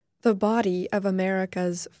The body of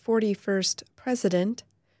America's 41st president,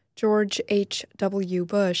 George H.W.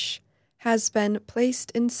 Bush, has been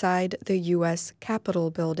placed inside the U.S.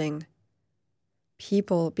 Capitol building.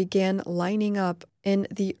 People began lining up in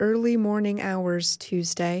the early morning hours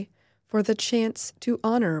Tuesday for the chance to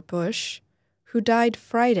honor Bush, who died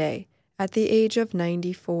Friday at the age of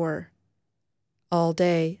 94. All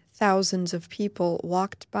day, thousands of people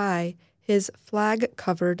walked by his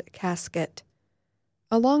flag-covered casket.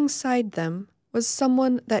 Alongside them was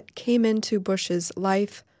someone that came into Bush's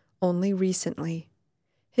life only recently,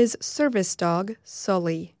 his service dog,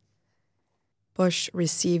 Sully. Bush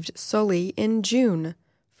received Sully in June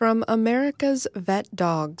from America's Vet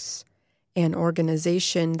Dogs, an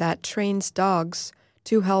organization that trains dogs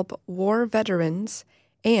to help war veterans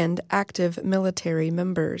and active military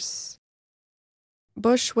members.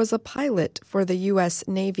 Bush was a pilot for the U.S.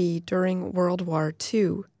 Navy during World War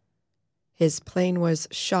II. His plane was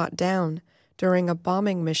shot down during a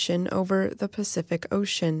bombing mission over the Pacific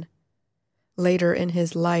Ocean. Later in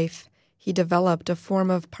his life, he developed a form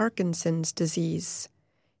of Parkinson's disease.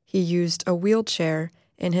 He used a wheelchair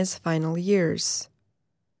in his final years.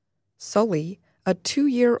 Sully, a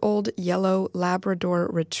 2-year-old yellow Labrador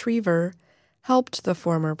retriever, helped the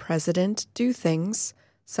former president do things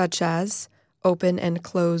such as open and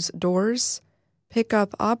close doors, pick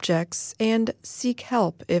up objects, and seek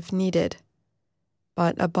help if needed.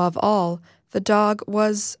 But above all, the dog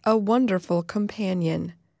was a wonderful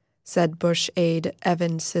companion, said Bush aide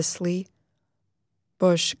Evan Sisley.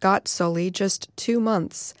 Bush got Sully just 2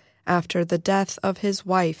 months after the death of his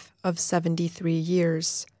wife of 73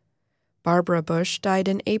 years. Barbara Bush died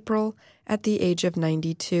in April at the age of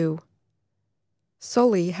 92.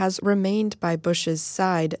 Sully has remained by Bush's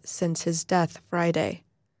side since his death Friday.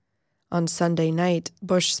 On Sunday night,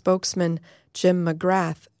 Bush spokesman Jim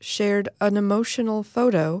McGrath shared an emotional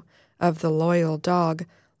photo of the loyal dog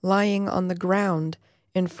lying on the ground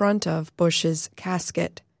in front of Bush's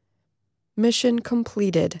casket. "Mission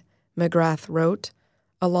completed," McGrath wrote,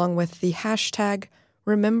 along with the hashtag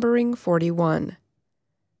 #Remembering41.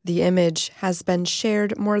 The image has been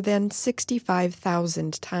shared more than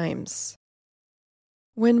 65,000 times.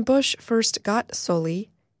 When Bush first got Sully,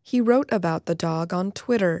 he wrote about the dog on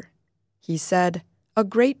Twitter. He said, "A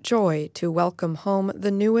great joy to welcome home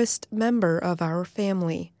the newest member of our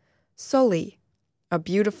family, Sully, a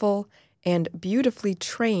beautiful and beautifully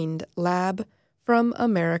trained lab from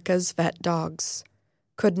America's Vet Dogs.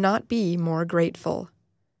 Could not be more grateful."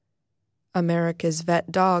 America's Vet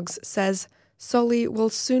Dogs says Sully will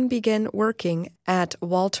soon begin working at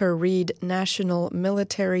Walter Reed National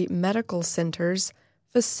Military Medical Center's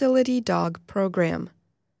Facility Dog Program.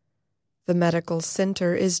 The medical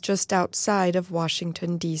center is just outside of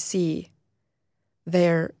Washington, D.C.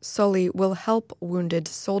 There, Sully will help wounded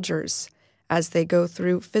soldiers as they go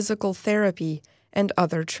through physical therapy and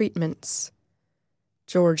other treatments.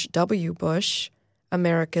 George W. Bush,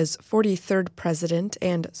 America's 43rd president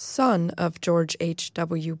and son of George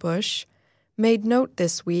H.W. Bush, made note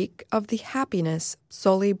this week of the happiness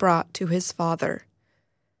Sully brought to his father.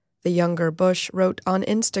 The younger Bush wrote on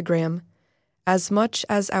Instagram, "As much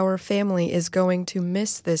as our family is going to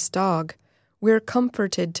miss this dog, we're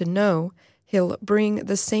comforted to know he'll bring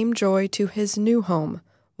the same joy to his new home,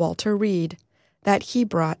 Walter Reed, that he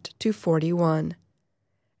brought to 41.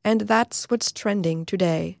 And that's what's trending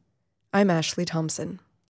today. I'm Ashley Thompson.